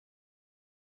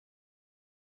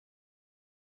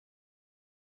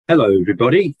Hello,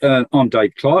 everybody. I'm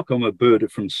Dave Clark. I'm a birder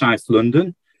from South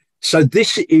London. So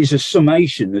this is a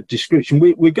summation, a description.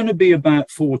 We're going to be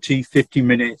about 40, 50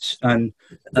 minutes, and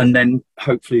then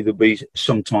hopefully there'll be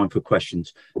some time for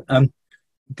questions.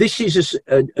 This is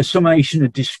a summation, a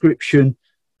description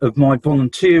of my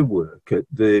volunteer work at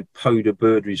the Poda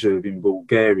Bird Reserve in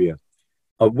Bulgaria.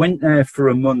 I went there for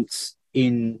a month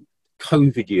in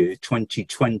COVID year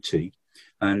 2020,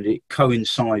 and it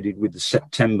coincided with the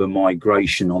September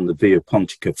migration on the Via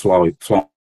Pontica fly.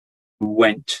 We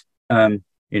went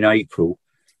in April,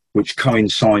 which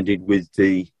coincided with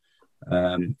the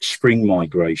spring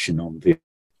migration on Via.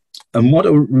 And what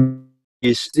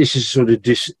this is sort of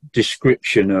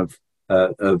description of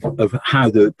how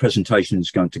the presentation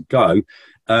is going to go.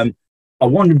 I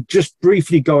want to just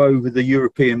briefly go over the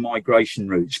European migration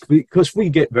routes, because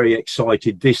we get very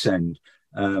excited this end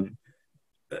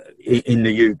in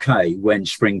the UK when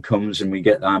spring comes and we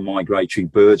get our migratory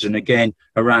birds, and again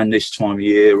around this time of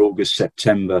year, August,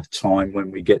 September time,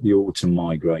 when we get the autumn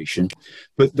migration.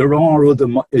 But there are other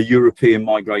European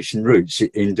migration routes.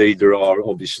 Indeed, there are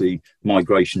obviously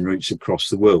migration routes across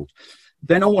the world.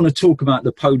 Then I want to talk about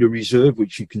the Poda Reserve,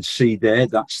 which you can see there,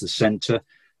 that's the centre,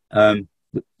 and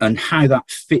how that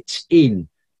fits in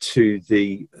to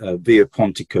the Via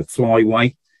Pontica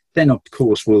Flyway. Then, of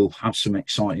course, we'll have some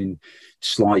exciting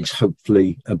slides,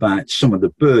 hopefully, about some of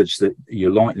the birds that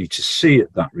you're likely to see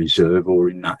at that reserve or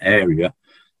in that area.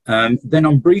 Then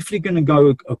I'm briefly going to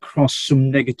go across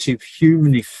some negative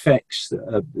human effects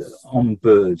on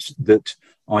birds that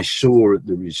I saw at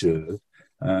the reserve,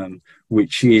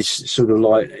 which is sort of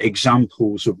like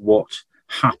examples of what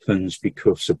happens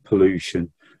because of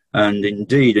pollution. And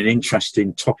indeed, an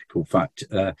interesting topical fact,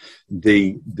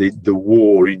 the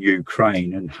war in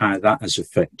Ukraine and how that has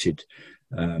affected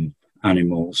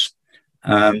animals.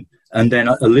 And then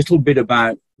a little bit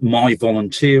about my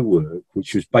volunteer work,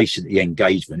 which was basically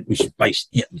engagement, which is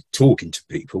based talking to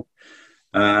people.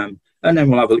 And then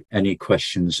we'll have any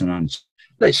questions and answers.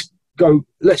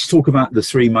 Let's talk about the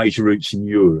three major routes in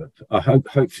Europe. I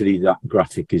hopefully that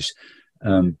graphic is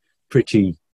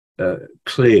pretty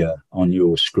clear on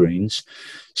your screens.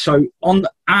 So on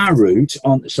our route,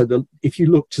 if you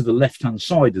look to the left-hand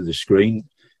side of the screen,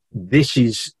 this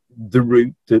is the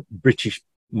route that British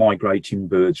migrating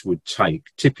birds would take.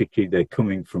 Typically, they're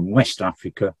coming from West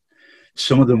Africa.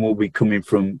 Some of them will be coming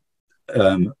from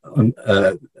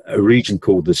a region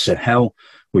called the Sahel,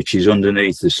 which is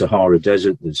underneath the Sahara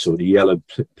Desert, the sort of yellow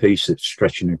piece that's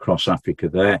stretching across Africa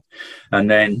there. And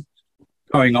then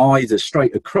going either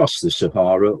straight across the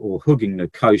Sahara or hugging the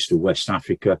coast of West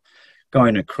Africa,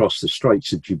 going across the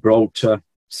Straits of Gibraltar,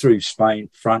 through Spain,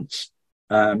 France.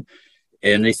 And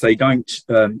if they don't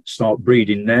start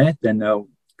breeding there, then they'll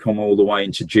come all the way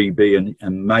into GB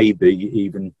and maybe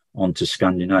even onto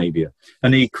Scandinavia.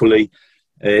 And equally,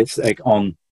 if they're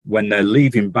when they're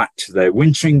leaving back to their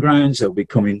wintering grounds, they'll be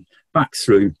coming back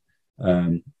through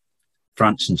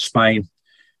France and Spain,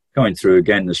 going through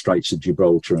again the Straits of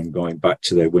Gibraltar and going back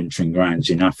to their wintering grounds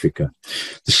in Africa.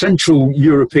 The Central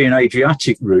European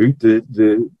Adriatic route,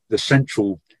 the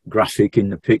central graphic in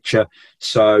the picture,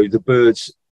 so the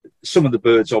birds, some of the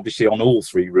birds obviously on all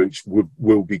three routes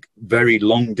will be very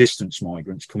long distance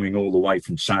migrants coming all the way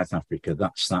from South Africa.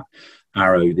 That's that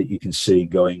arrow that you can see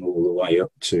going all the way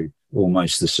up to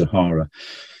almost the Sahara.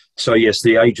 So yes,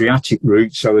 the Adriatic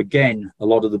route. So again, a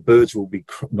lot of the birds will be,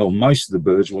 well, most of the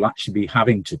birds will actually be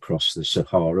having to cross the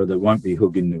Sahara. They won't be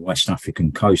hugging the West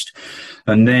African coast.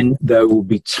 And then they will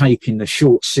be taking the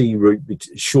shorter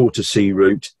sea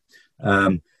route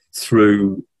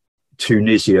through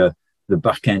Tunisia, the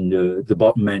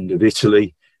bottom end of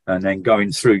Italy, and then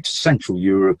going through to Central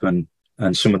Europe, and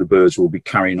some of the birds will be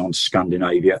carrying on to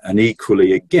Scandinavia. And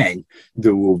equally, again,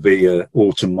 there will be an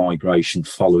autumn migration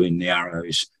following the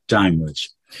arrows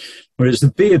downwards. Whereas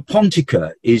the Via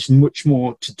Pontica is much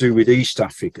more to do with East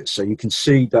Africa. So you can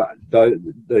see that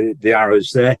the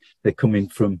arrows there, they're coming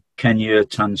from Kenya,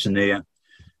 Tanzania,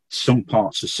 some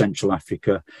parts of Central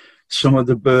Africa. Some of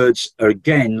the birds are,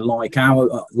 again, like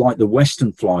the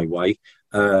Western Flyway,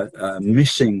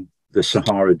 missing the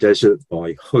Sahara Desert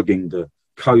by hugging the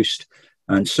coast.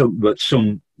 But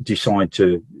some decide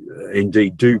to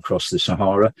indeed do cross the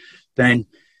Sahara. Then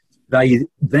they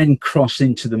cross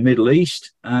into the Middle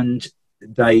East and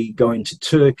they go into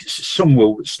Turkey. Some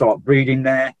will start breeding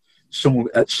there. Some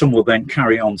will then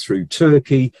carry on through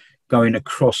Turkey, going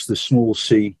across the small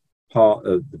sea part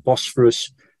of the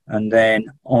Bosphorus, and then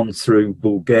on through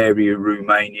Bulgaria,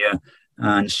 Romania,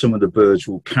 and some of the birds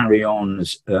will carry on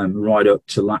right up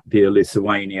to Latvia,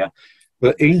 Lithuania.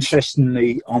 But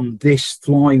interestingly, on this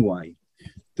flyway,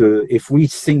 if we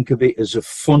think of it as a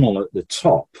funnel at the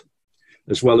top,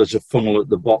 as well as a funnel at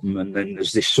the bottom, and then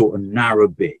there's this sort of narrow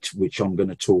bit, which I'm going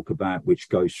to talk about, which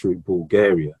goes through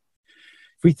Bulgaria.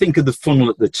 If we think of the funnel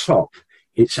at the top,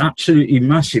 it's absolutely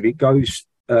massive. It goes,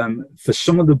 for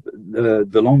some of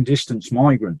the long distance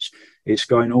migrants, it's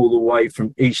going all the way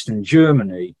from Eastern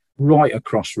Germany, right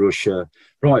across Russia,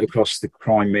 right across the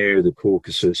Crimea, the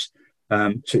Caucasus.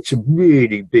 So it's a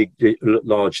really big,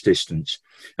 large distance.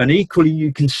 And equally,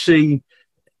 you can see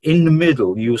in the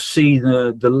middle, you'll see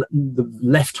the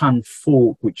left-hand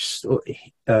fork, which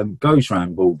goes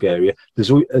around Bulgaria.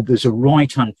 There's a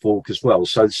right-hand fork as well.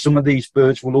 So some of these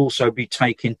birds will also be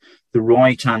taking the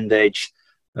right-hand edge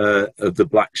of the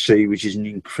Black Sea, which is an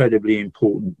incredibly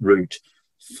important route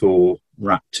for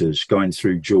raptors going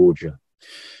through Georgia.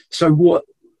 So what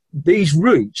these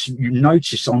routes, you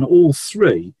notice on all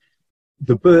three,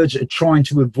 the birds are trying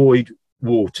to avoid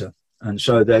water. And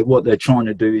so what they're trying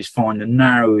to do is find the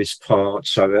narrowest part.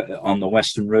 So on the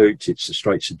western route, it's the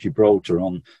Straits of Gibraltar.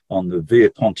 On the Via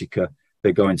Pontica,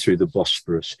 they're going through the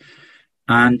Bosphorus.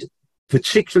 And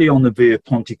particularly on the Via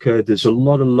Pontica, there's a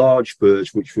lot of large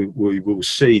birds, which we will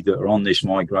see that are on this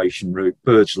migration route.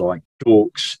 Birds like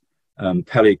storks,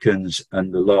 pelicans,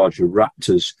 and the larger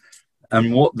raptors.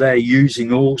 And what they're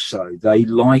using also, they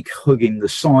like hugging the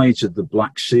sides of the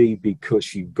Black Sea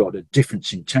because you've got a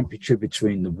difference in temperature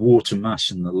between the water mass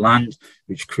and the land,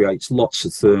 which creates lots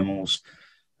of thermals,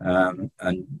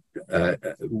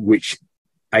 which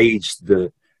aids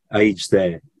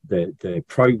their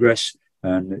progress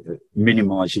and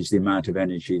minimises the amount of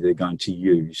energy they're going to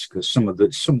use. Because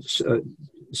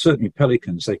certainly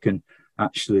pelicans, they can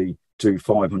actually do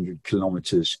 500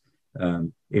 kilometres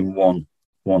in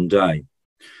one day.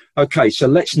 Okay, so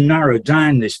let's narrow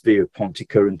down this Via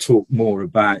Pontica and talk more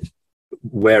about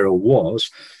where I was.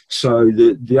 So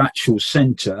the actual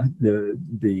centre,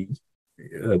 the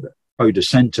Poda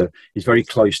centre, is very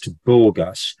close to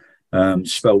Burgas,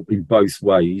 spelt in both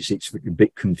ways. It's a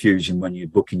bit confusing when you're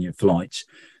booking your flights.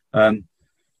 And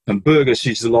Burgas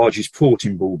is the largest port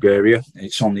in Bulgaria.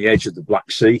 It's on the edge of the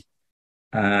Black Sea.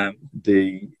 And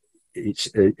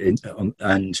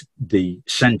the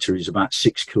centre is about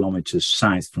 6 kilometres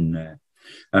south from there.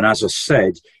 And as I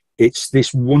said, it's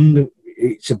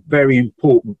a very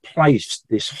important place,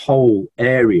 this whole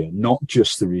area, not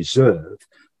just the reserve,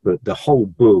 but the whole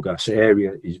Burgas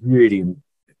area is really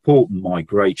important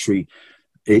migratory.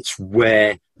 It's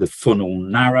where the funnel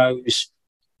narrows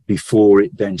before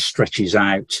it then stretches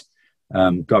out,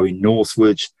 going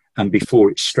northwards, and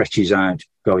before it stretches out,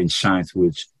 going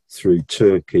southwards through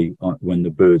Turkey when the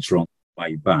birds are on the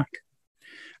way back.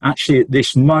 Actually, at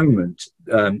this moment,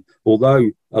 although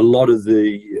a lot of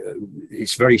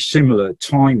it's very similar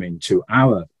timing to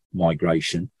our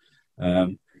migration, a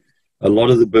lot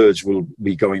of the birds will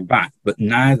be going back, but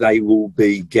now they will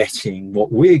be getting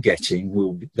what we're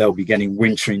getting. They'll be getting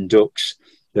wintering ducks,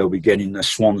 they'll be getting the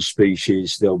swan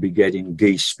species, they'll be getting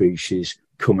geese species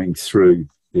coming through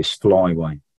this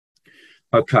flyway.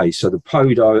 Okay, so the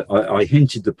Poda, I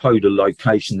hinted the Poda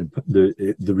location,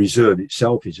 the reserve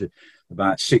itself is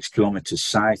about 6 kilometres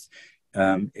south.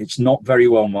 It's not very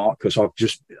well marked because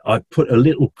I've put a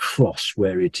little cross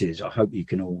where it is. I hope you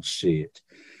can all see it.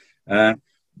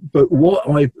 But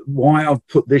why I've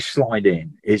put this slide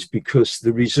in is because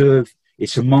the reserve,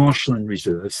 it's a marshland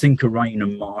reserve. Think of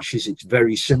Rainham Marshes. It's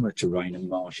very similar to Rainham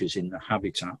Marshes in the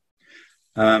habitat.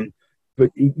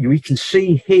 But we can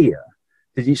see here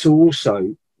that it's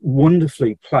also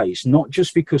wonderfully placed, not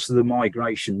just because of the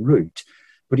migration route,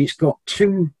 but it's got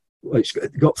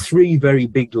three very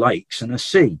big lakes and a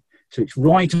sea. So it's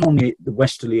right on the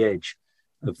westerly edge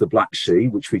of the Black Sea,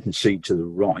 which we can see to the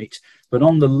right. But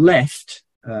on the left,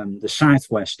 the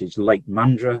southwest is Lake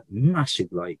Mandra,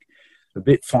 massive lake. A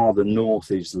bit farther north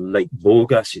is Lake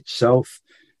Burgas itself.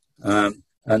 And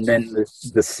then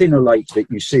the thinner lake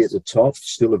that you see at the top,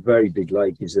 still a very big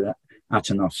lake, is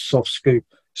Atanovsovsko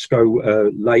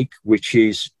Lake, which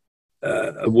is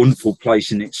a wonderful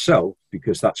place in itself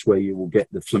because that's where you will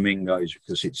get the flamingos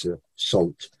because it's a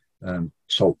salt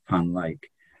pan lake.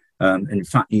 In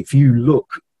fact, if you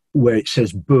look where it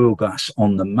says Burgas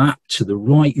on the map, to the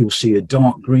right you'll see a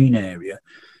dark green area,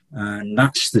 and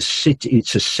that's the city.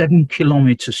 It's a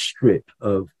 7-kilometre strip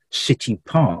of city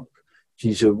park, which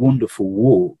is a wonderful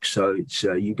walk. So it's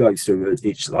you go through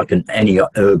it's like any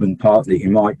urban park that you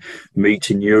might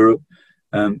meet in Europe,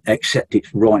 except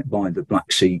it's right by the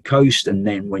Black Sea coast. And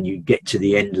then when you get to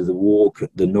the end of the walk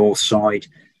at the north side,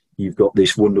 you've got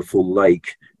this wonderful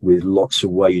lake with lots of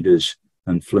waders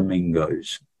and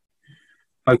flamingos.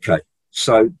 Okay,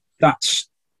 so that's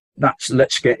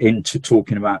let's get into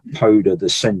talking about Poda, the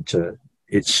centre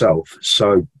itself.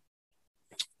 So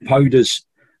Poda's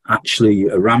actually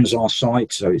a Ramsar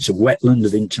site, so it's a wetland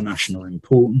of international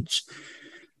importance.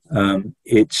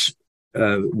 It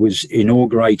was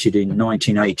inaugurated in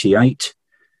 1988,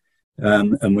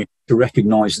 and we have to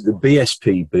recognise that the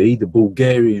BSPB, the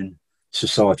Bulgarian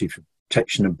Society for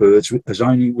Protection of Birds, was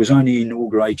only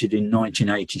inaugurated in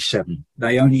 1987.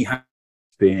 They only have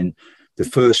been the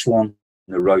first one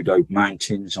in the Rhodope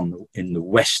Mountains in the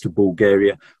west of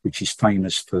Bulgaria, which is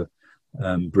famous for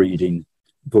breeding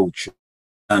vulture.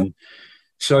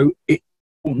 So it's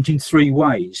important in three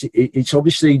ways. It's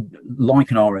obviously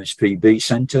like an RSPB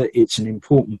centre. It's an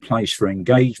important place for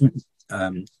engagement,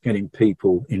 getting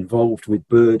people involved with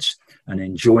birds and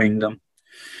enjoying them.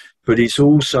 But it's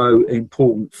also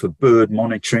important for bird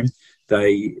monitoring.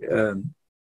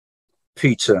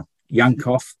 Peter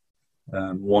Yankov,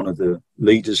 one of the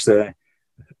leaders there,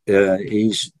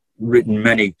 he's written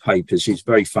many papers. He's a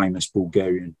very famous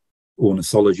Bulgarian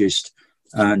ornithologist,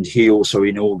 and he also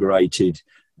inaugurated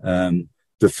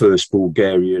the first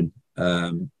Bulgarian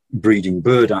breeding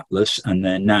bird atlas, and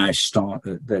they're now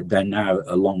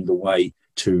along the way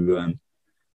to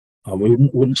I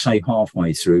wouldn't say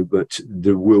halfway through, but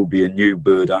there will be a new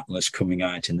bird atlas coming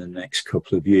out in the next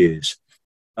couple of years.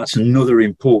 That's another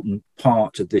important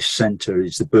part of this centre,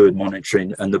 is the bird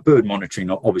monitoring, and the bird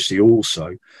monitoring obviously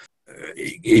also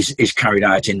is carried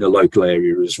out in the local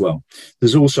area as well.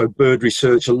 There's also bird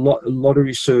research, a lot of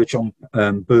research on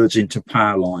birds into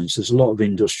power lines. There's a lot of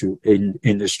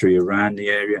industry around the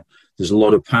area. There's a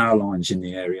lot of power lines in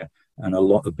the area, and a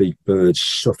lot of big birds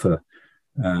suffer.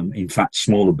 In fact,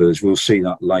 smaller birds, we'll see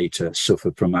that later,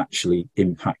 suffer from actually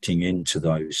impacting into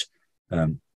those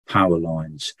power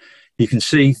lines. You can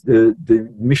see the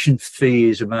admission fee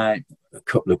is about a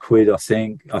couple of quid, I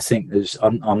think.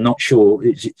 I'm not sure.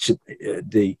 It's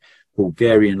the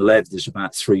Bulgarian lev, there's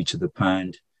about 3 to the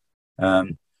pound.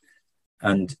 And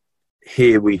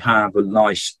here we have a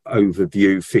nice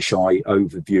overview, fisheye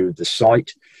overview of the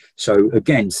site. So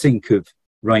again, think of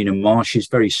Rainham Marshes,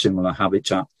 very similar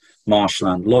habitat,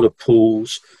 marshland, a lot of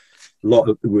pools,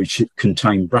 which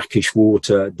contain brackish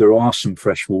water. There are some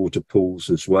freshwater pools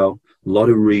as well, a lot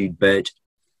of reed bed.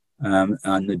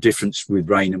 And the difference with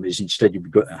Rainham is, instead of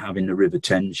having the River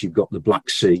Thames, you've got the Black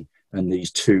Sea and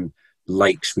these two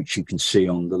lakes, which you can see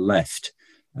on the left.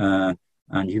 And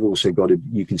you've also got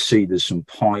you can see there's some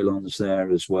pylons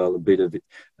there as well. A bit of it.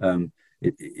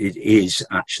 It is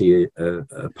actually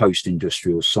a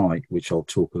post-industrial site, which I'll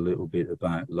talk a little bit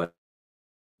about later.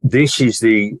 This is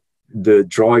the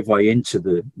driveway into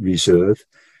the reserve.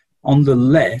 On the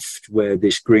left, where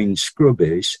this green scrub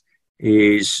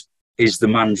is the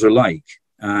Mandra Lake,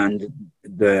 and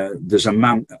there's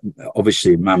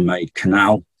obviously a man-made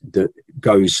canal that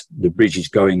goes. The bridge is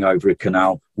going over a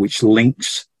canal which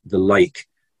links the lake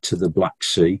to the Black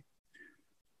Sea.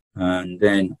 And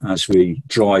then, as we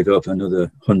drive up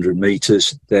another 100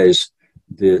 metres, there's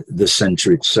the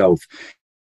centre itself.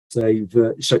 So you've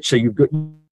got.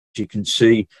 You can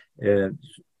see a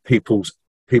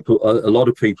lot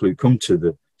of people who come to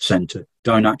the centre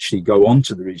don't actually go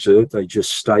onto the reserve. They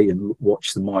just stay and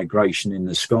watch the migration in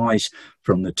the skies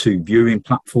from the 2 viewing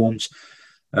platforms.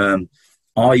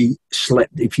 I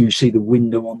slept, if you see the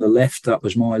window on the left, that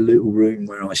was my little room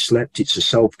where I slept. It's a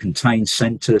self-contained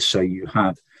centre, so you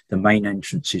have the main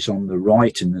entrance is on the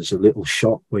right, and there's a little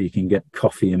shop where you can get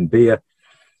coffee and beer.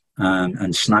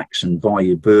 And snacks, and buy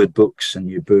your bird books and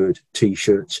your bird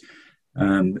t-shirts,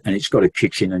 and it's got a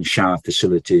kitchen and shower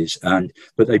facilities.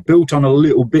 But they built on a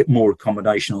little bit more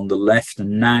accommodation on the left,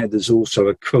 and now there's also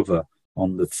a cover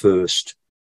on the first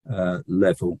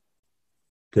level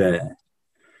there.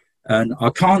 And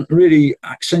I can't really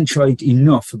accentuate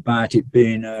enough about it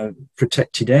being a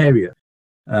protected area.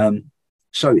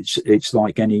 So it's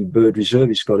like any bird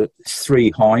reserve. It's got 3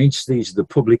 hides. These are the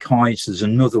public hides. There's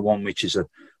another one which is a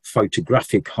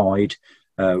photographic hide,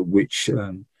 which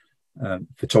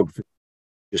photographers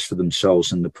just for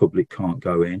themselves, and the public can't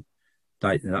go in.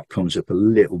 That comes up a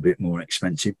little bit more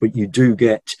expensive, but you do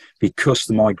get, because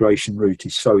the migration route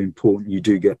is so important, you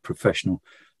do get professional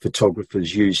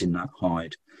photographers using that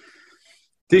hide.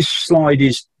 This slide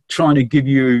is trying to give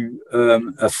you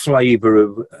a flavour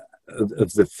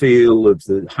of the feel of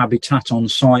the habitat on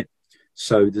site.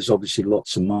 So there's obviously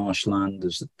lots of marshland,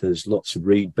 there's lots of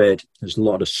reed bed, there's a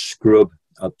lot of scrub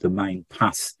up the main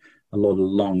path, a lot of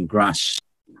long grass,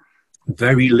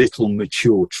 very little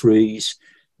mature trees.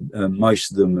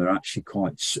 Most of them are actually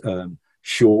quite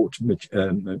short,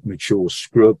 mature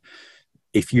scrub.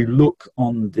 If you look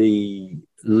on the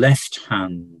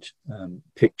left-hand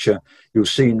picture, you'll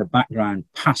see in the background,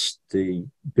 past the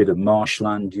bit of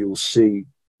marshland, you'll see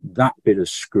that bit of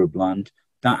scrubland,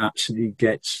 that absolutely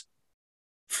gets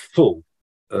full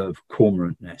of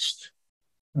cormorant nests,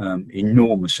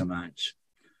 enormous amounts,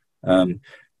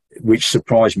 which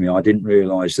surprised me. I didn't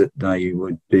realise that they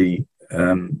would be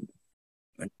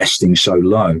nesting so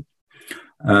low.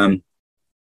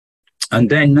 And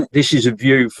then this is a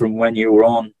view from when you're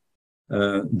on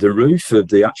the roof of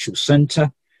the actual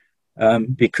centre,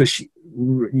 because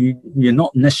you're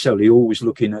not necessarily always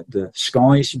looking at the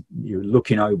skies. You're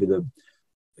looking over the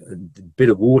bit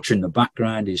of water in the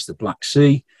background is the Black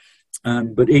Sea.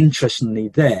 But interestingly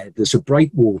there's a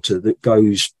breakwater that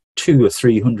goes 200 or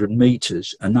 300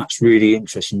 metres, and that's really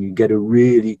interesting. You get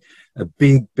a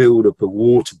big build-up of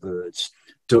water birds,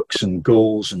 ducks and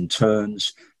gulls and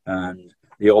terns and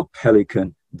the odd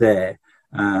pelican there,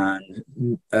 and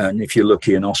if you're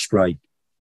lucky, an osprey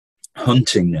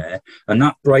hunting there. And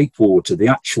that breakwater, the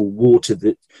actual water,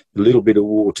 the little bit of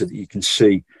water that you can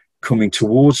see coming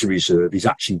towards the reserve, is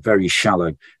actually very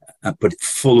shallow, but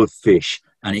full of fish,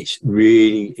 and it's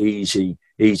really easy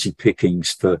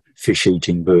pickings for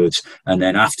fish-eating birds. And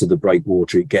then after the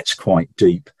breakwater, it gets quite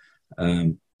deep,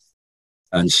 and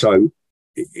so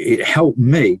it helped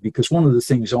me, because one of the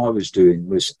things I was doing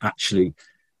was actually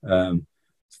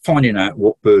finding out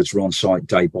what birds were on site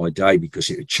day by day, because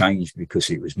it had changed, because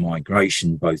it was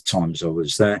migration both times I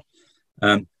was there.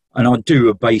 And I'd do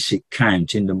a basic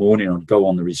count in the morning. I'd go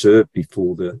on the reserve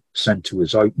before the centre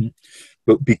was open.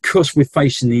 But because we're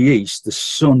facing the east, the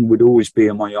sun would always be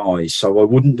in my eyes. So I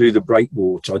wouldn't do the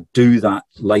breakwater. I'd do that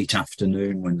late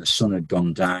afternoon when the sun had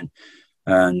gone down,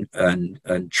 and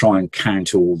try and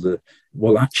count all the,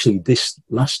 well, actually this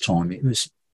last time it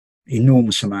was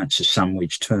enormous amounts of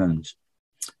sandwich terns,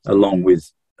 along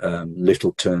with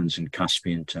little terns and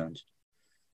Caspian terns.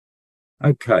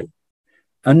 Okay.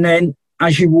 And then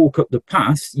as you walk up the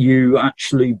path, you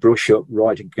actually brush up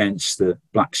right against the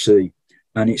Black Sea,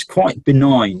 and it's quite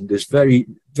benign. There's very,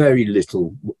 very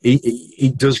little.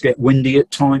 It does get windy at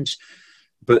times,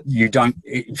 but you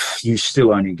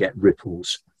still only get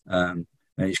ripples. And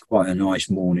it's quite a nice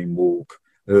morning walk,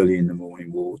 early in the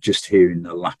morning walk, just hearing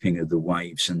the lapping of the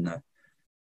waves and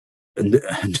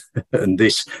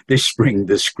this spring,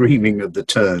 the screaming of the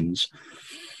terns.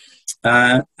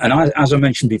 And as I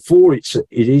mentioned before, it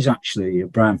is actually a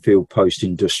brownfield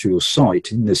post-industrial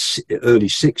site in the early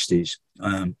 60s.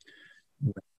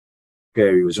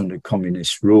 Bulgaria was under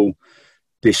communist rule.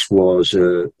 This was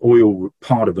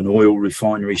part of an oil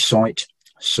refinery site.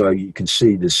 So you can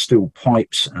see there's still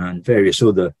pipes and various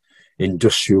other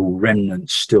industrial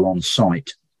remnants still on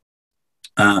site,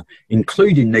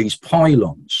 including these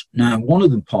pylons. Now, one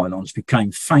of the pylons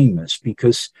became famous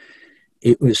because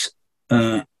it was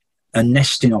a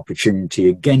nesting opportunity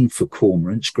again for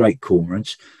cormorants, great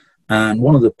cormorants. And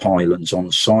one of the pylons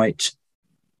on site,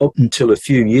 up until a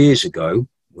few years ago,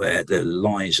 where there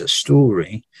lies a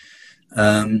story,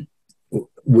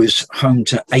 was home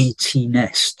to 80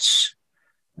 nests.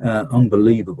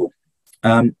 Unbelievable.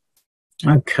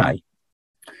 Okay,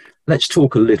 let's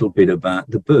talk a little bit about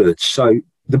the birds. So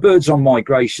the birds on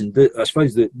migration, I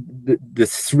suppose the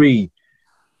three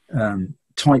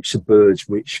types of birds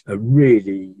which are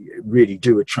really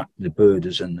do attract the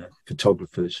birders and the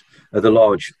photographers are the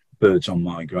large birds on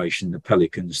migration, the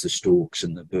pelicans, the storks,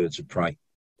 and the birds of prey.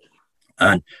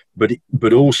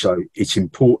 But also it's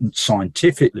important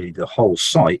scientifically, the whole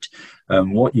site.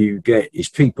 What you get is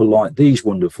people like these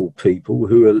wonderful people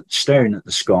who are staring at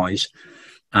the skies,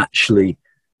 actually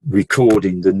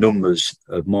recording the numbers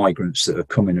of migrants that are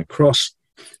coming across,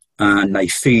 and they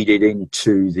feed it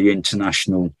into the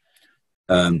international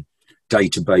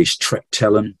database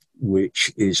Trektellan,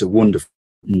 which is a wonderful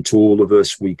to all of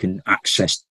us. We can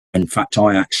access. In fact,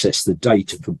 I accessed the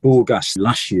data for Burgas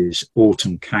last year's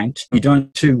autumn count. We don't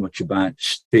know too much about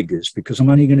figures because I'm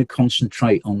only going to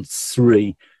concentrate on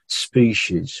 3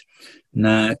 species.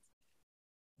 Now,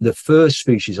 the first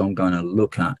species I'm going to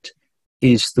look at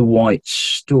is the white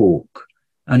stork.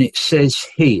 And it says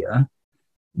here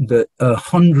that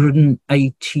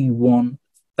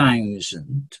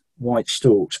 181,000 white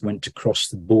storks went across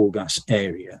the Burgas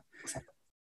area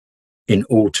in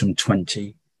autumn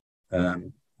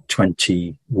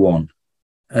 2021.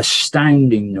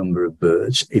 Astounding number of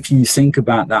birds. If you think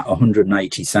about that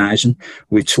 180,000,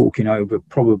 we're talking over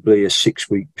probably a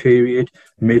 6-week period,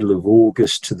 middle of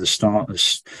August to the start of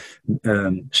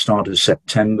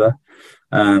September.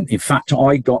 In fact,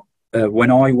 I got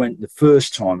when I went the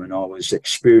first time and I was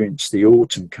experienced the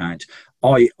autumn count,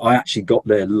 I actually got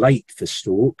there late for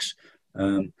storks.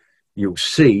 You'll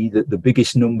see that the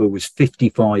biggest number was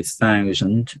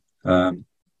 55,000.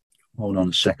 hold on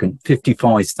a second,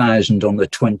 55,000 on the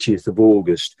 20th of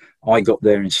August. I got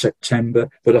there in September,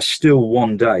 but I still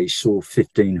one day saw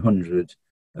 1,500,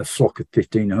 a flock of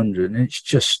 1,500, and it's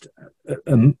just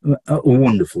a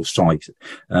wonderful sight.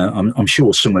 I'm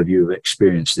sure some of you have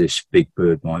experienced this big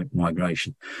bird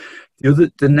migration.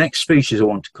 The next species I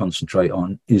want to concentrate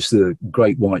on is the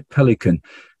great white pelican,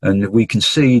 and we can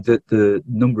see that the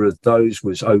number of those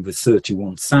was over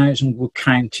 31,000 were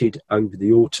counted over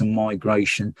the autumn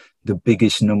migration. The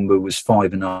biggest number was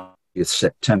 5.5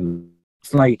 September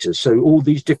later. So all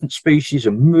these different species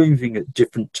are moving at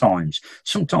different times.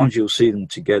 Sometimes you'll see them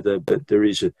together, but there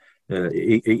is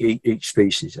each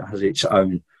species has its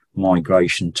own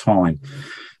migration time.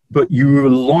 But you are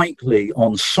likely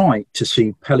on site to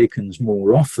see pelicans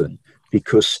more often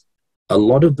because a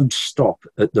lot of them stop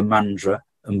at the Mandra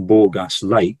and Borgas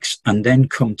lakes and then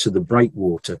come to the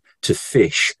breakwater to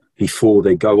fish before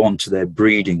they go on to their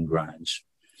breeding grounds.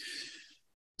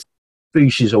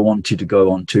 Species I wanted to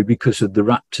go on to, because of the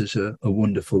raptors are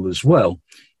wonderful as well,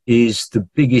 is the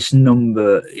biggest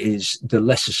number is the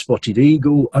lesser spotted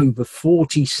eagle. Over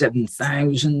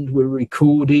 47,000 were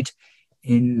recorded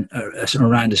in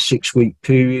around a 6-week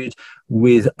period,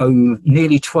 with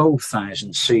nearly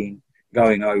 12,000 seen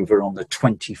going over on the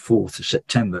 24th of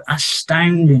September.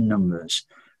 Astounding numbers.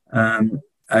 And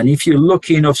if you're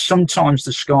lucky enough, sometimes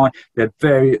the sky,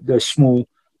 they're small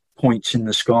points in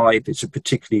the sky if it's a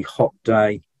particularly hot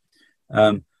day.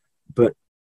 But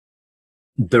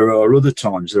there are other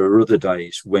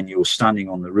days when you're standing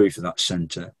on the roof of that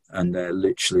centre and they're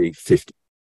literally 50.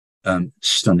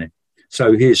 Stunning.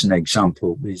 So here's an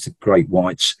example. These are great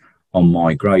whites on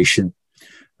migration.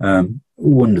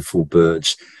 Wonderful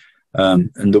birds.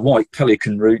 And the white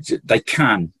pelican route, they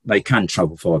can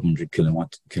travel 500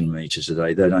 kilometres a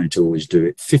day. They don't always do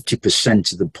it.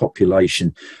 50% of the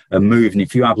population are moving.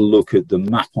 If you have a look at the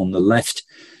map on the left,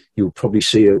 you'll probably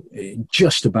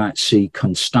just about see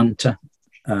Constanta.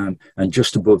 And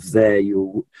just above there,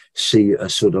 you'll see a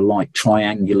sort of like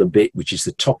triangular bit, which is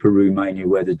the top of Romania,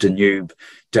 where the Danube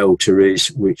Delta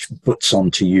is, which butts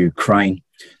onto Ukraine.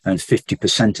 And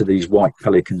 50% of these white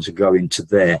pelicans are going to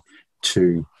there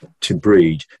to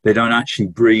breed. They don't actually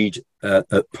breed at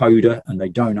Poda, and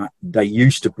they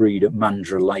used to breed at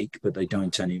Mandra Lake, but they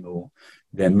don't anymore.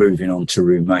 They're moving on to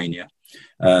Romania.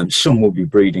 Some will be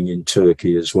breeding in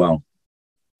Turkey as well.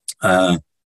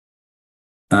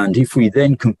 And if we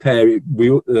then compare it,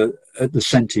 at the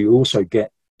centre you also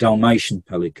get Dalmatian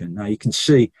pelican. Now you can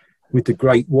see with the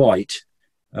great white,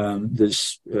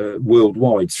 there's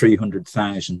worldwide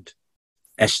 300,000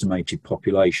 estimated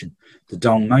population. The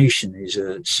Dalmatian is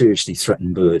a seriously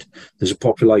threatened bird. There's a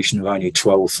population of only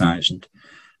 12,000,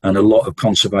 and a lot of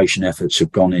conservation efforts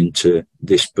have gone into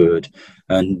this bird.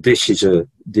 And this is a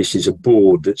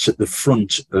board that's at the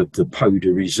front of the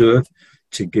Poda Reserve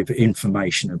to give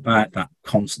information about that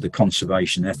the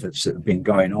conservation efforts that have been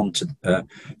going on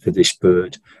for this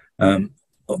bird.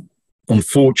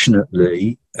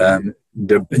 Unfortunately,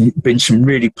 there have been some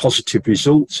really positive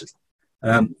results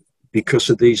because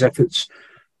of these efforts,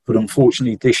 but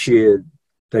unfortunately this year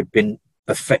they've been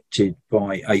affected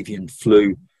by avian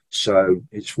flu. So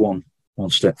it's one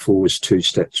step forwards, 2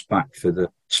 steps back for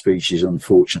the species,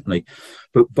 unfortunately.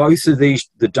 But both of these,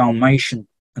 the Dalmatian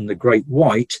and the great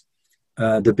white,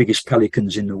 the biggest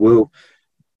pelicans in the world,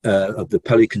 of the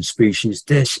pelican species,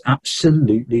 they're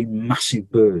absolutely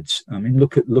massive birds. I mean,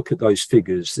 look at those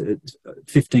figures: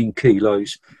 15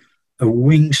 kilos, a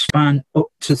wingspan up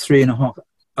to 3.5,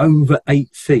 over 8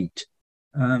 feet.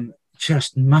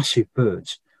 Just massive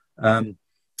birds,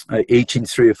 eating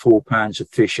 3 or 4 pounds of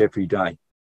fish every day.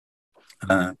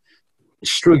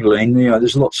 Struggling,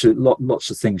 there's lots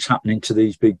of things happening to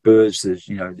these big birds. There's,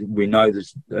 we know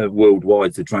there's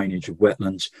worldwide the drainage of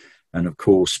wetlands, and of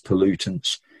course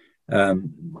pollutants.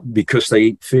 Because they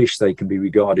eat fish, they can be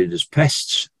regarded as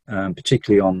pests,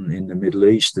 particularly in the Middle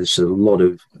East. There's a lot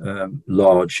of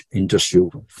large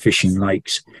industrial fishing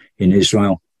lakes in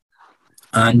Israel,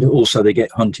 and also they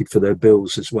get hunted for their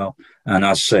bills as well. And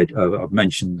as I said, I've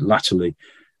mentioned latterly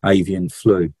avian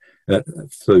flu.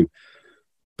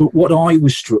 But what I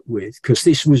was struck with, because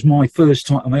this was my first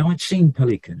time, I mean, I'd seen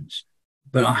pelicans,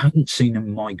 but I hadn't seen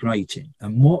them migrating.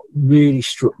 And what really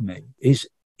struck me is,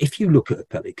 if you look at a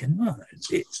pelican, well,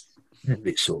 it's a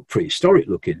bit sort of prehistoric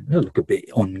looking. They look a bit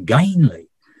ungainly.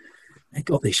 They've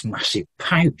got this massive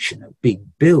pouch and a big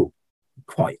bill,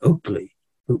 quite ugly.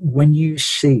 But when you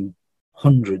see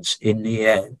hundreds in the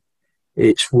air,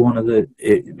 it's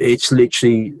it's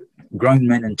literally grown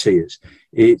men in tears.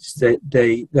 It's that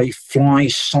they fly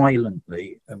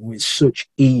silently and with such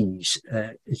ease.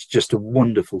 It's just a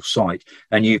wonderful sight.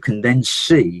 And you can then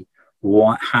see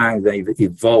how they've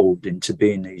evolved into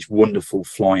being these wonderful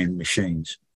flying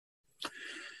machines.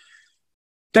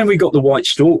 Then we got the white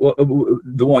stork.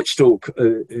 The white stork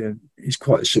is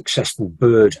quite a successful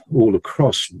bird all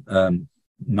across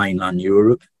mainland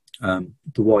Europe. The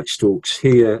white storks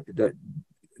here, that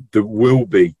there will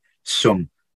be some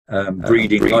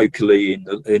breeding locally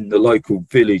in the local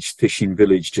village, fishing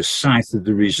village just south of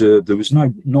the reserve. There was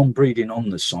no non-breeding on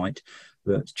the site,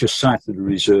 but just south of the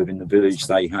reserve in the village,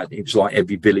 it was like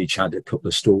every village had a couple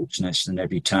of storks' nests and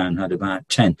every town had about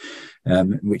 10,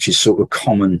 which is sort of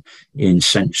common in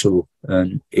Central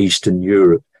and Eastern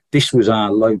Europe. This was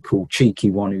our local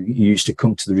cheeky one who used to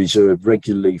come to the reserve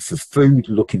regularly for food,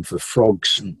 looking for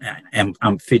frogs and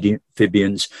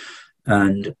amphibians.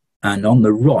 And on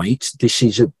the right,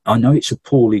 I know it's a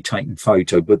poorly taken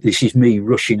photo, but this is me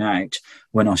rushing out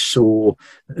when I saw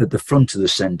at the front of the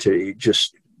centre, it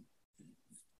just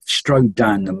strode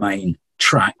down the main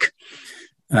track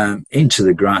into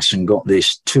the grass and got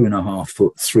this 2.5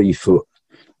 foot, 3 foot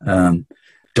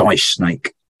dice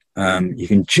snake. You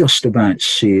can just about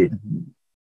see it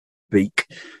beak.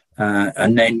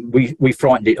 And then we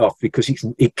frightened it off because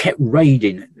it kept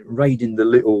raiding the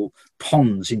little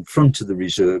ponds in front of the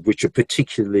reserve, which are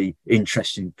particularly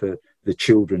interesting for the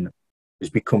children. Is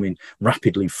becoming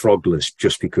rapidly frogless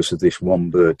just because of this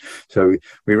one bird. So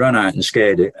we ran out and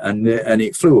scared it, and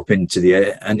it flew up into the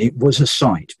air, and it was a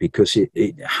sight because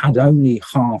it had only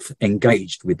half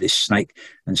engaged with this snake,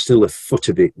 and still a foot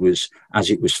of it was, as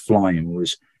it was flying,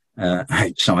 was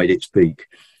outside its beak.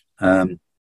 And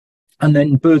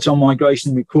then birds on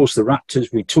migration, of course, the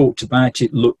raptors, we talked about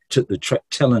it, looked at the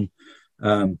Treptellon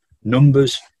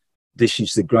numbers. This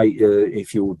is the great,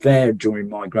 if you're there during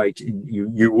migrating,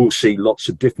 you will see lots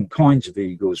of different kinds of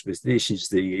eagles, but this is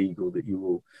the eagle that you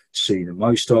will see the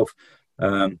most of.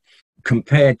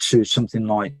 Compared to something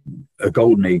like a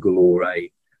golden eagle or a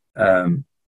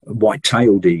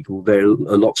white-tailed eagle, they're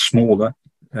a lot smaller.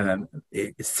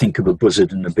 Think of a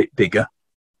buzzard and a bit bigger.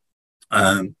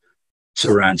 It's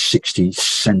around 60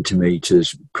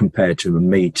 centimetres compared to a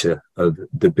metre of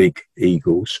the big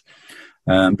eagles.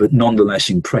 But nonetheless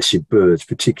impressive birds,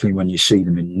 particularly when you see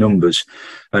them in numbers.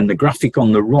 And the graphic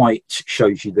on the right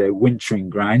shows you their wintering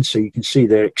grounds. So you can see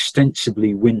they're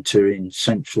extensively winter in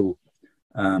Central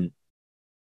and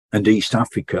East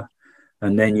Africa.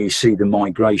 And then you see the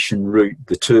migration route.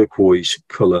 The turquoise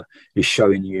colour is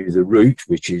showing you the route,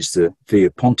 which is the Via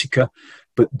Pontica.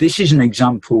 But this is an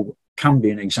example, can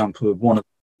be an example of one of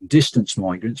the distance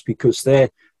migrants, because they're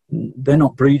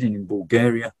not breeding in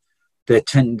Bulgaria.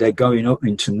 They're going up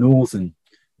into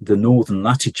the northern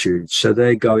latitudes, so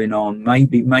they're going on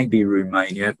maybe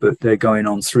Romania, but they're going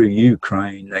on through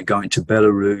Ukraine. They're going to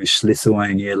Belarus,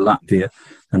 Lithuania, Latvia,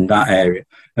 and that area.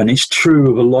 And it's true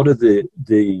of a lot of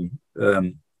the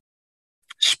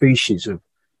species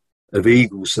of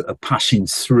eagles that are passing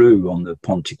through on the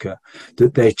Pontica,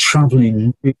 that they're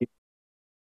travelling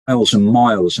miles and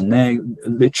miles, and they're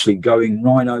literally going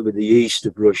right over the east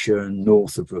of Russia and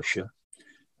north of Russia.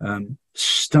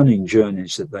 Stunning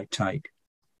journeys that they take.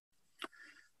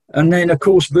 And then, of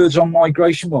course, birds on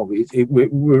migration. Well,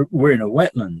 we're in a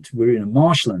wetland, we're in a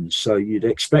marshland, so you'd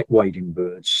expect wading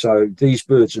birds. So these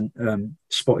birds are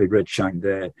spotted redshank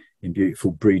there in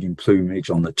beautiful breeding plumage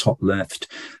on the top left,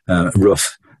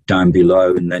 rough down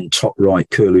below, and then top right,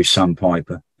 curlew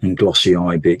sandpiper and glossy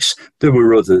ibex. There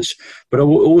were others, but I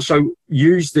will also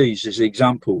use these as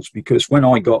examples because when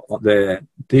I got there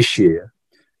this year,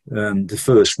 the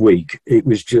first week, it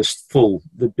was just full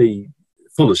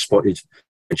of spotted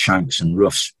shanks and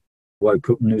ruffs.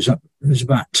 Woke up and there was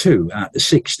about 2 out of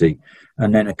 60,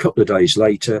 and then a couple of days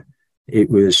later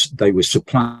they were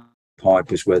supplanting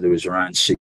pipers where there was around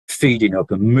 6 feeding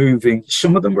up and moving.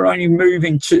 Some of them were only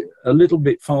moving to a little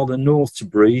bit farther north to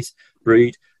breed,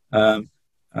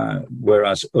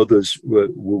 whereas others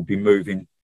will be moving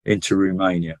into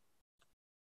Romania.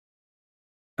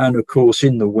 And of course,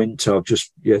 in the winter, I've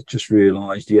just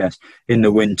realised, yes, in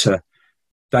the winter,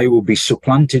 they will be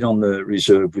supplanted on the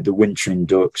reserve with the wintering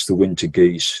ducks, the winter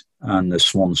geese, and the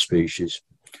swan species.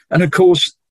 And of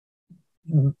course,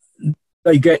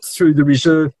 they get through the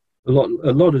reserve a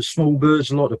lot of small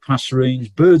birds, a lot of passerines,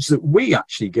 birds that we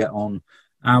actually get on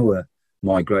our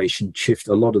migration.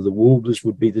 A lot of the warblers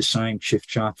would be the same,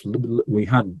 chiffchaff. We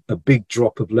had a big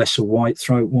drop of lesser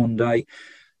whitethroat one day,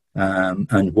 and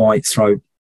whitethroat.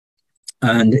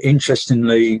 And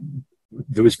interestingly,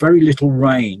 there was very little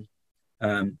rain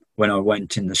when I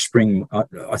went in the spring.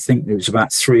 I think it was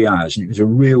about 3 hours, and it was a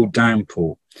real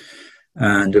downpour.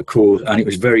 And of course, and it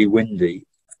was very windy,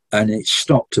 and it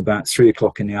stopped about 3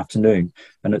 o'clock in the afternoon.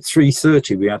 And at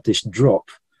 3:30, we had this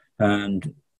drop,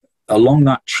 and along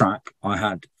that track, I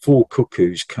had 4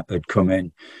 cuckoos had come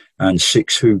in and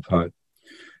 6 hoopoe.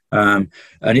 And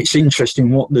it's interesting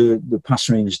what the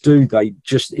passerines do. They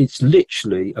just, it's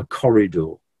literally a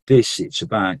corridor. It's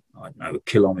about, I don't know, 1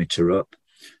 kilometre up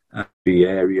the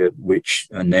area,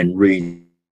 and then read.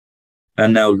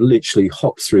 And they'll literally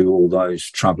hop through all those,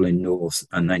 travelling north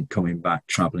and then coming back,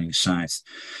 travelling south.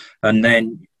 And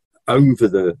then over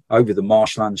the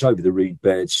marshlands, over the reed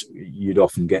beds, you'd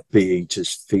often get bee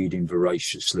eaters feeding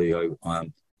voraciously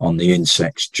on the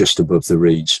insects just above the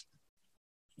reeds.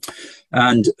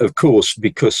 And of course,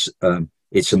 because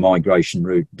it's a migration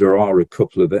route, there are a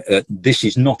couple of, this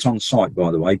is not on site,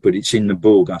 by the way, but it's in the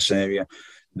Burgas area.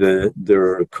 There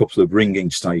are a couple of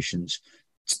ringing stations.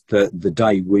 The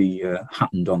day we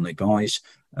happened on the guys,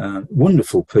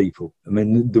 wonderful people. I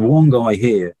mean, the one guy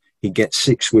here, he gets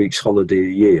 6 weeks holiday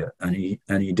a year, and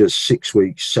he does 6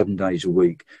 weeks, 7 days a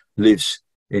week, lives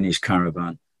in his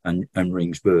caravan and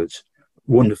rings birds.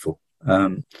 Wonderful.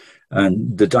 And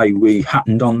the day we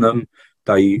happened on them,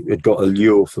 they had got a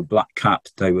lure for black-cap.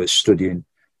 They were studying.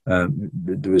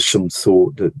 There was some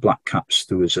thought that black-caps,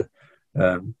 there was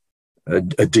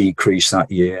a decrease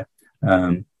that year.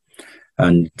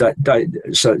 And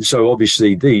so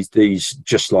obviously these,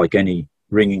 just like any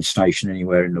ringing station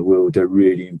anywhere in the world, are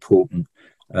really important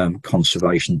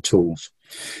conservation tools.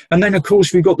 And then, of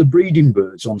course, we've got the breeding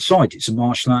birds on site. It's a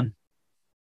marshland,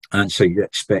 and so you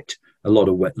expect a lot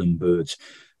of wetland birds.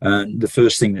 And the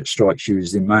first thing that strikes you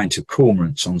is the amount of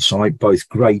cormorants on site, both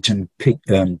great and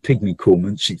pygmy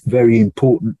cormorants. It's very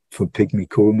important for pygmy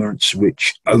cormorants,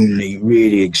 which only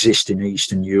really exist in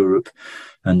Eastern Europe.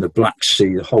 And the Black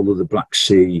Sea, the whole of the Black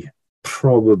Sea,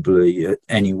 probably at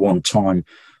any one time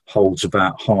holds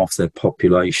about half their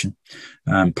population.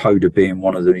 Poda being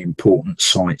one of the important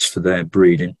sites for their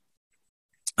breeding.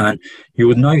 And you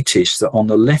will notice that on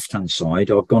the left-hand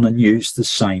side, I've gone and used the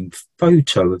same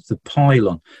photo of the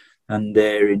pylon, and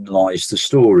therein lies the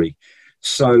story.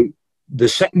 So the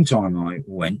second time I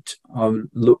went, I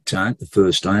looked at the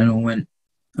first day and I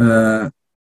went,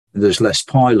 there's less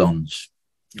pylons.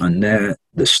 And there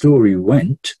the story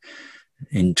went,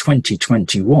 in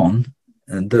 2021,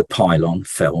 and the pylon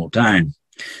fell down.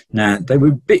 Now, they were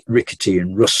a bit rickety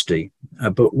and rusty,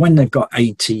 but when they've got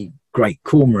 80 great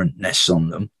cormorant nests on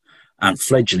them and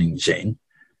fledglings in,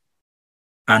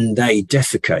 and they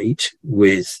defecate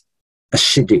with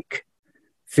acidic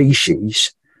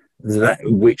feces,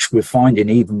 which we're finding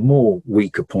even more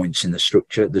weaker points in the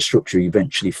structure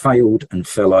eventually failed and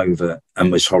fell over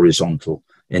and was horizontal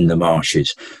in the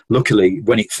marshes. Luckily,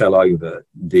 when it fell over,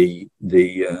 the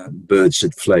birds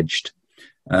had fledged.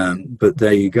 But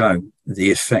there you go,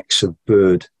 the effects of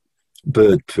bird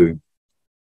poo.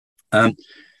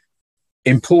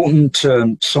 Important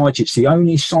site. It's the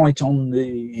only site on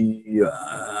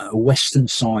the western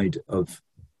side of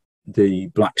the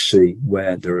Black Sea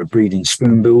where there are breeding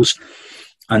spoonbills.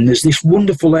 And there's this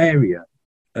wonderful area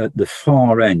at the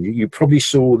far end. You probably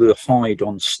saw the hide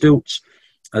on stilts.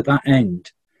 At that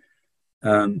end,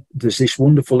 there's this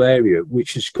wonderful area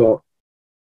which has got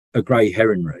a grey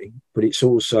heronry, but it's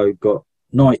also got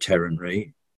night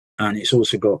heronry, and it's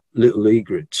also got little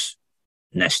egrets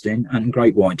nesting and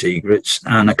great white egrets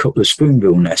and a couple of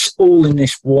spoonbill nests, all in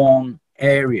this one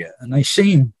area, and they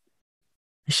seem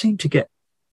to get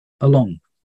along.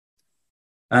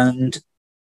 And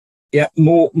yeah,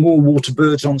 more water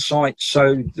birds on site.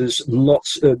 So there's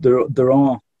lots. There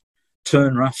are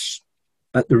tern rafts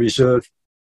at the reserve,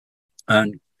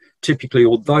 and typically,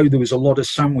 although there was a lot of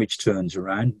sandwich terns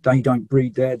around, they don't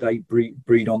breed there. They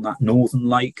breed on that northern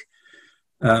lake.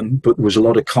 But there was a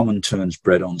lot of common terns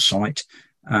bred on site,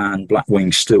 and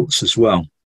black-winged stilts as well.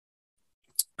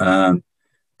 And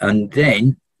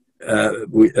then,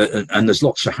 and there's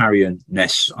lots of harrier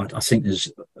nests. I think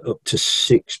there's up to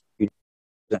 6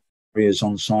 harriers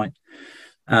on site.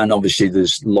 And obviously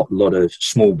there's a lot of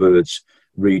small birds,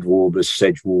 reed warblers,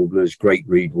 sedge warblers, great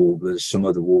reed warblers, some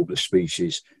other warbler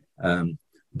species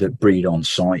that breed on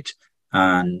site.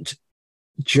 And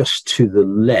just to the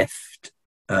left,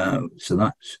 so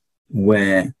that's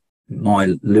where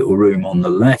my little room on the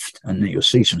left, and you'll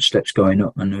see some steps going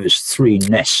up, and there's 3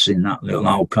 nests in that little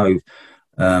alcove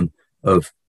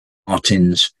of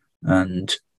martins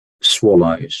and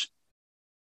swallows.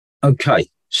 Okay,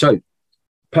 so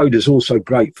Poda's also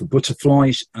great for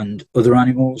butterflies and other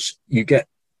animals. You get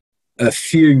a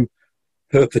few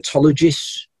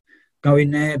herpetologists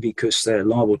going there because they're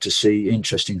liable to see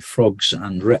interesting frogs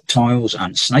and reptiles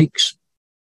and snakes.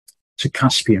 It's a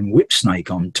Caspian whip snake,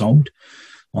 I'm told,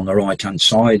 on the right hand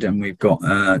side, and we've got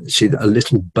see a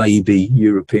little baby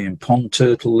European pond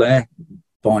turtle there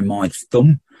by my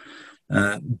thumb.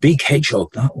 Big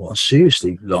hedgehog that was,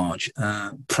 seriously large.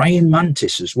 Praying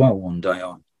mantis as well. One day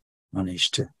I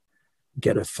managed to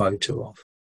get a photo of.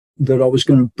 That I was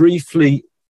going to briefly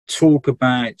talk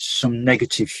about some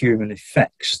negative human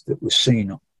effects that were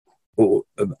seen or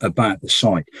about the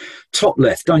site. Top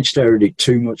left, don't stare at it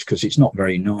too much because it's not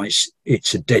very nice.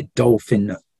 It's a dead dolphin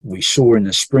that we saw in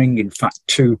the spring. In fact,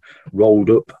 2 rolled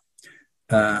up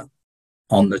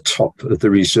on the top of the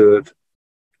reserve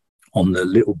on the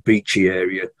little beachy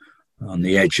area on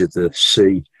the edge of the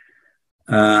sea.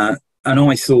 And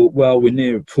I thought, well, we're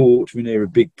near a port, we're near a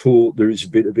big port, there is a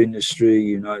bit of industry,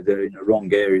 you know, they're in the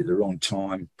wrong area at the wrong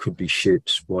time, could be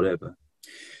ships, whatever.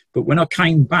 But when I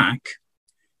came back,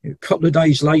 a couple of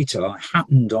days later, I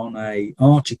happened on an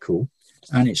article,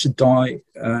 and it's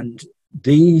and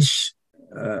these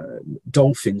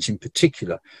dolphins in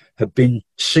particular have been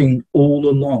seen all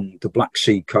along the Black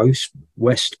Sea coast,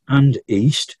 west and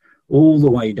east, all the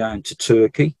way down to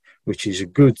Turkey, which is a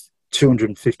good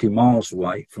 250 miles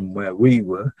away from where we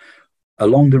were,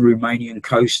 along the Romanian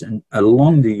coast and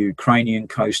along the Ukrainian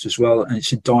coast as well. And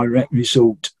it's a direct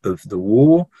result of the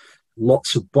war.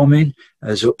 Lots of bombing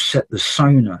has upset the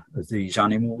sonar of these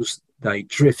animals. They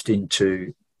drift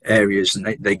into areas and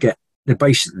they're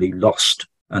basically lost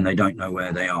and they don't know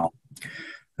where they are.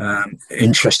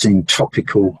 Interesting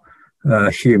topical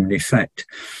human effect.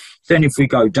 Then if we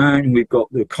go down, we've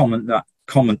got the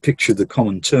common picture of the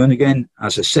common tern again.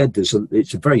 As I said,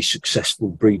 it's a very successful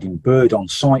breeding bird on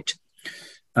site,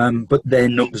 but their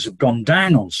numbers have gone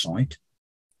down on site,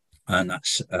 and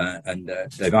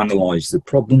they've analysed the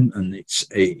problem, and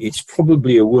it's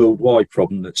probably a worldwide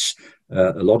problem that's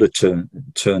a lot of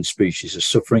tern species are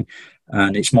suffering,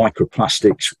 and it's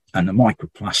microplastics, and the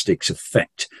microplastics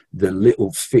affect the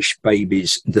little fish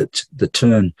babies that the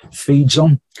tern feeds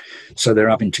on. So they're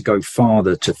having to go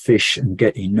farther to fish and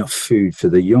get enough food for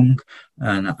the young,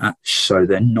 and so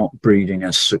they're not breeding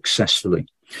as successfully.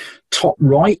 Top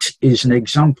right is an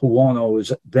example while I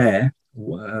was there.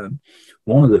 One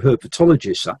of the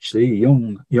herpetologists, actually,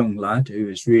 a young lad who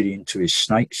was really into his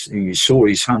snakes, who you saw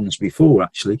his hands before,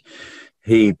 actually,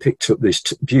 he picked up this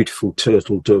beautiful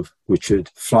turtle dove, which had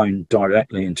flown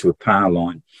directly into a power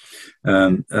line.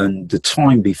 And the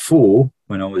time before,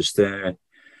 when I was there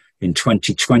in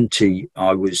 2020,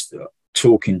 I was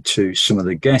talking to some of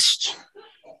the guests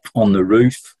on the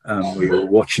roof. We were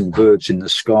watching birds in the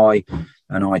sky,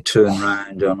 and I turned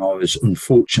around and I was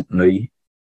unfortunately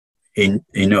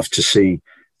enough to see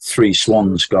 3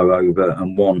 swans go over,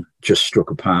 and one just struck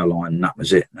a power line, and that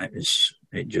was it.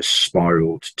 It just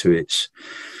spiraled to its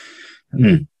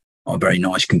a very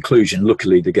nice conclusion.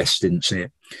 Luckily, the guests didn't see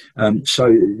it.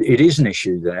 So it is an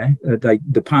issue there.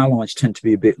 The power lines tend to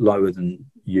be a bit lower than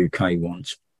UK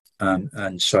ones.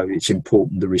 And so it's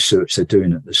important, the research they're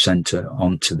doing at the centre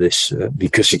onto this,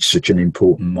 because it's such an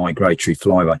important migratory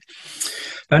flyway.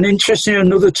 And interesting,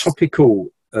 another topical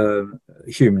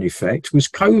human effect was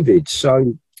COVID.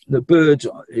 So the bird,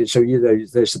 there's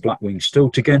the black-winged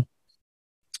stilt again.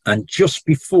 And just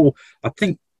before, I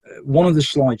think one of the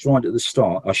slides right at the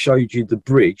start, I showed you the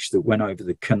bridge that went over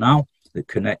the canal that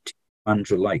connected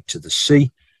Andra Lake to the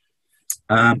sea.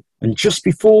 And just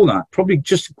before that, probably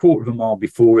just a quarter of a mile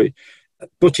before it,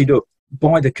 butted up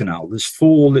by the canal, there's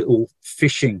 4 little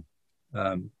fishing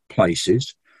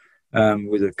places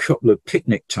with a couple of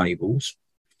picnic tables.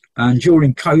 And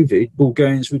during COVID,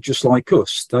 Bulgarians were just like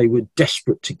us. They were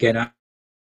desperate to get out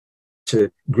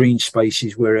to green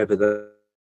spaces wherever the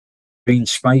green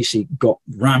space. It got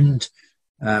rammed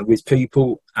with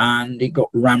people, and it got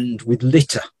rammed with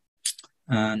litter.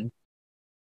 And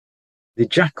the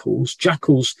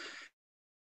jackals,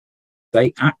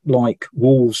 they act like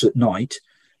wolves at night,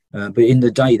 but in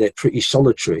the day they're pretty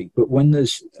solitary. But when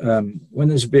there's a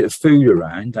bit of food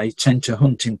around, they tend to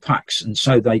hunt in packs. And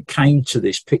so they came to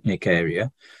this picnic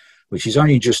area, which is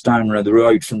only just down the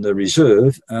road from the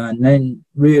reserve, and then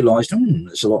realised,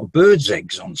 there's a lot of birds'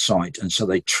 eggs on site. And so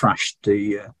they trashed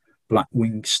the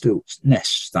black-winged stilt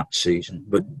nests that season.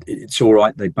 But it's all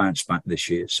right, they bounced back this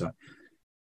year. So,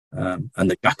 and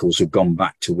the jackals have gone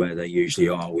back to where they usually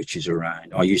are, which is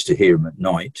around, I used to hear them at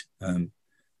night,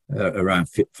 around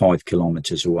 5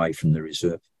 kilometres away from the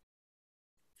reserve.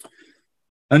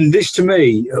 And this to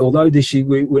me, although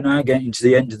we're now getting to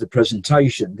the end of the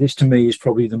presentation, this to me is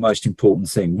probably the most important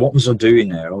thing. What was I doing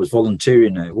there? I was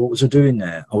volunteering there. What was I doing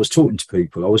there? I was talking to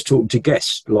people. I was talking to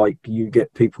guests, like you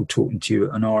get people talking to you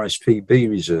at an RSPB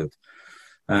reserve.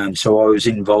 So I was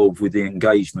involved with the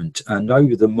engagement. And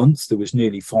over the month, there was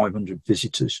nearly 500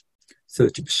 visitors.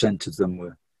 30% of them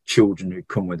were children who'd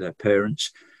come with their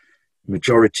parents.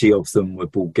 Majority of them were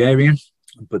Bulgarian.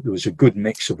 but there was a good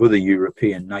mix of other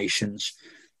European nations.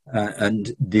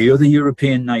 And the other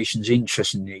European nations,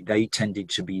 interestingly, they tended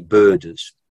to be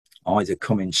birders, either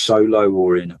coming solo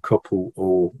or in a couple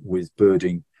or with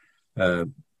birding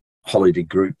holiday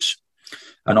groups.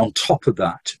 And on top of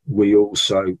that, we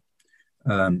also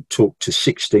talked to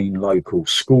 16 local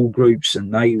school groups,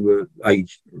 and they were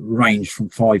ranged from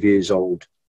 5 years old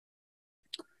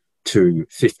to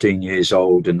 15 years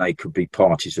old, and they could be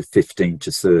parties of 15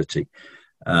 to 30.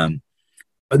 But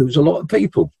there was a lot of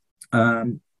people.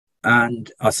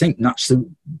 And I think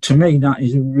to me, that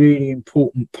is a really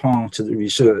important part of the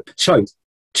reserve. So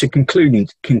to conclude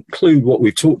what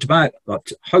we've talked about,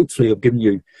 hopefully I've given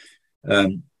you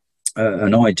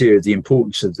an idea of the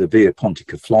importance of the Via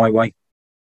Pontica Flyway.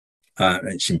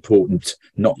 It's important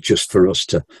not just for us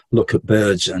to look at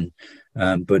birds,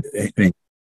 but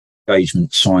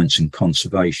engagement, science and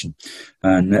conservation.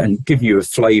 And giving you a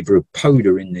flavour of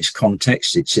Poda in this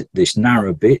context, it's at this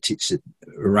narrow bit, it's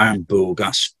around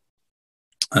Burgas,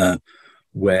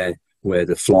 where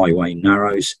the flyway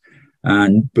narrows.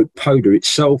 But Poda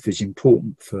itself is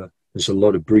important there's a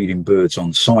lot of breeding birds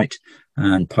on site,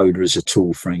 and Poda is a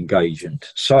tool for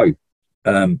engagement. So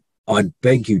I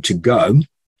beg you to go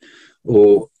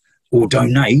or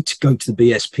donate, go to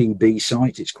the RSPB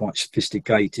site. It's quite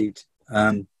sophisticated.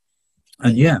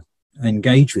 And yeah,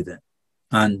 engage with it.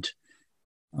 And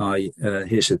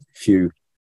here's a few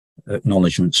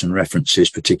acknowledgements and references,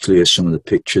 particularly as some of the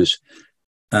pictures.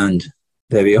 And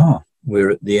there we are.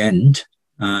 We're at the end.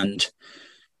 And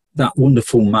that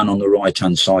wonderful man on the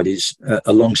right-hand side is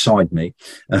alongside me.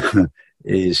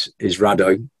 Is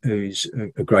Rado, who's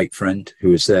a great friend, who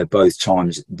was there both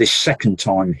times. This second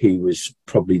time, he was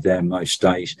probably there most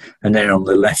days. And then on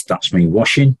the left, that's me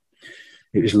washing.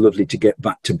 It was lovely to get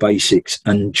back to basics.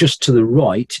 And just to the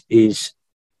right you're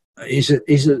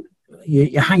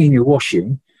hanging your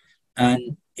washing,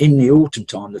 and in the autumn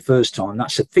time, the first time,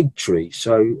 that's a fig tree.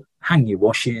 So hang your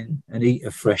washing and eat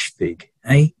a fresh fig.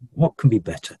 Hey, what can be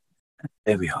better?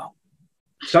 There we are.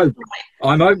 So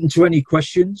I'm open to any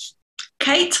questions.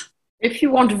 Kate, if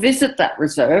you want to visit that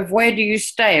reserve, where do you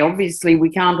stay? Obviously, we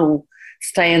can't all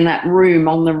stay in that room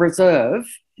on the reserve.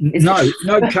 No,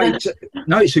 Kate.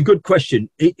 No, it's a good question.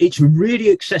 It's a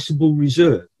really accessible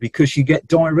reserve because you get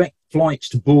direct flights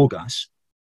to Burgas,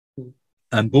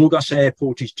 and Burgas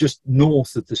Airport is just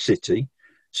north of the city.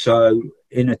 So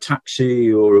in a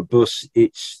taxi or a bus,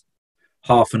 it's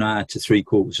half an hour to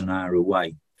 3/4 an hour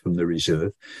away from the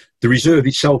reserve. The reserve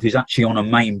itself is actually on a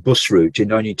main bus route.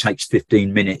 It only takes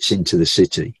 15 minutes into the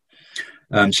city.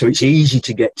 So it's easy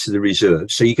to get to the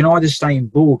reserve. So you can either stay in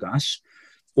Burgas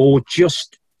or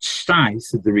just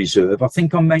south of the reserve. I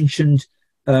think I mentioned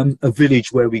a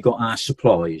village where we got our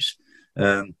supplies,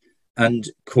 and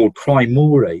called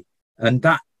Crymore. And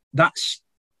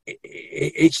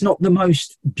it's not the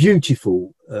most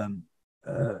beautiful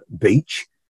beach,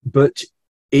 but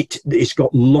it's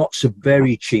got lots of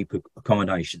very cheap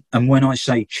accommodation. And when I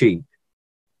say cheap,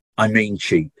 I mean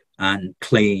cheap and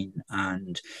clean.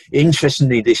 And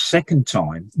interestingly, this second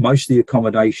time, most of the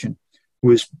accommodation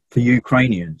was for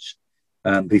Ukrainians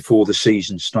before the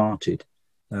season started,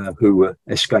 who were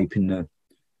escaping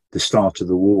the start of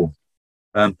the war.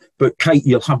 But Kate,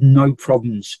 you'll have no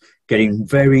problems getting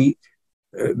very,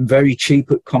 very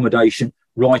cheap accommodation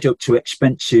right up to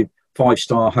expensive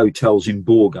 5-star hotels in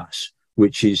Burgas,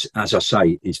 which is, as I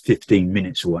say, is 15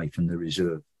 minutes away from the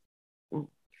reserve.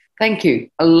 Thank you.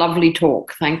 A lovely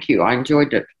talk. Thank you. I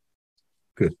enjoyed it.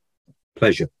 Good.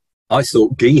 Pleasure. I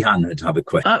thought Gihan would have a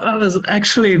question. I was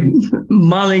actually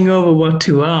mulling over what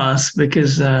to ask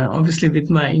because obviously with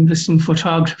my interest in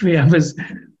photography, I was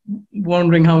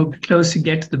wondering how close you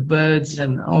get to the birds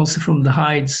and also from the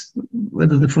hides,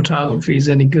 whether the photography is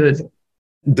any good.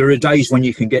 There are days when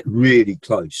you can get really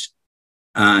close,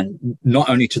 and not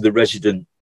only to the resident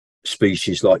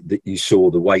species like that you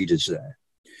saw, the waders there,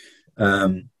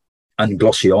 and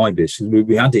glossy ibis.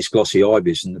 We had this glossy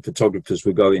ibis and the photographers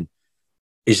were going,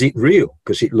 is it real?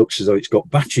 Because it looks as though it's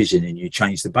got batches in it, and you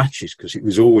change the batches because it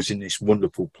was always in this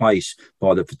wonderful place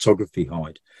by the photography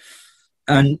hide.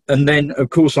 And then, of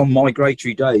course, on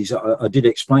migratory days, I did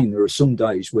explain there are some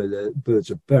days where the birds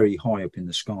are very high up in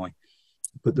the sky,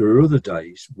 but there are other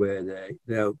days where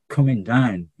they're coming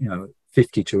down,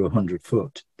 50 to 100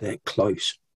 foot. They're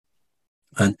close.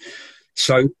 And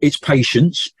so it's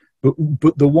patience.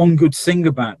 But the one good thing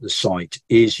about the site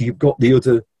is you've got the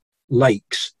other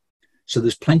lakes. So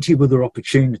there's plenty of other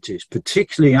opportunities,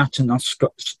 particularly at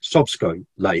Sobsko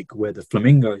Lake, where the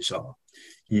flamingos are.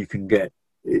 You can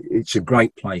it's a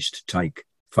great place to take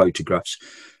photographs.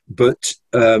 But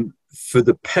for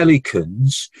the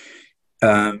pelicans,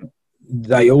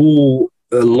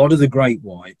 a lot of the great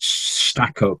whites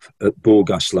stack up at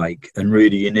Borgas Lake, and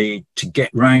really you need to get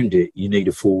round it. You need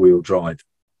a 4-wheel drive.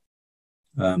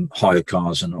 Hire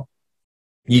cars or not.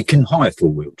 You can hire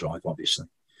 4-wheel drive, obviously,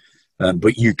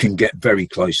 but you can get very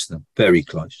close to them, very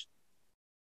close.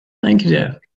 Thank you,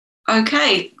 Jeff.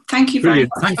 Okay, thank you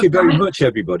Brilliant. very much. Thank you very much,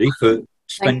 everybody, for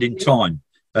spending time.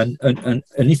 And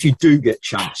if you do get a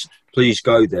chance, please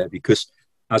go there, because,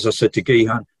 as I said to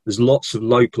Gihan, there's lots of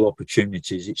local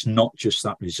opportunities. It's not just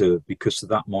that reserve. Because of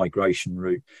that migration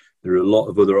route, there are a lot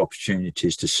of other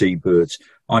opportunities to see birds.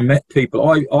 I met people,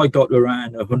 I got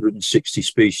around 160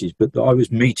 species, but I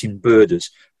was meeting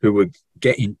birders who were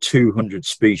getting 200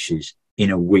 species in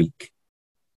a week.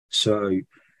 So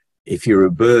if you're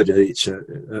a birder, it's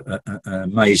an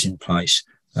amazing place.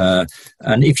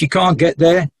 And if you can't get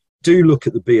there, do look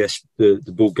at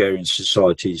the Bulgarian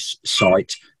Society's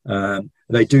site.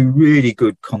 They do really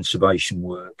good conservation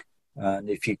work. And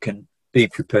if you can be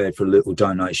prepared for a little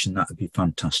donation, that would be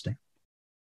fantastic.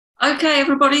 Okay,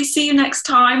 everybody, see you next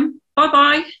time.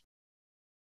 Bye-bye.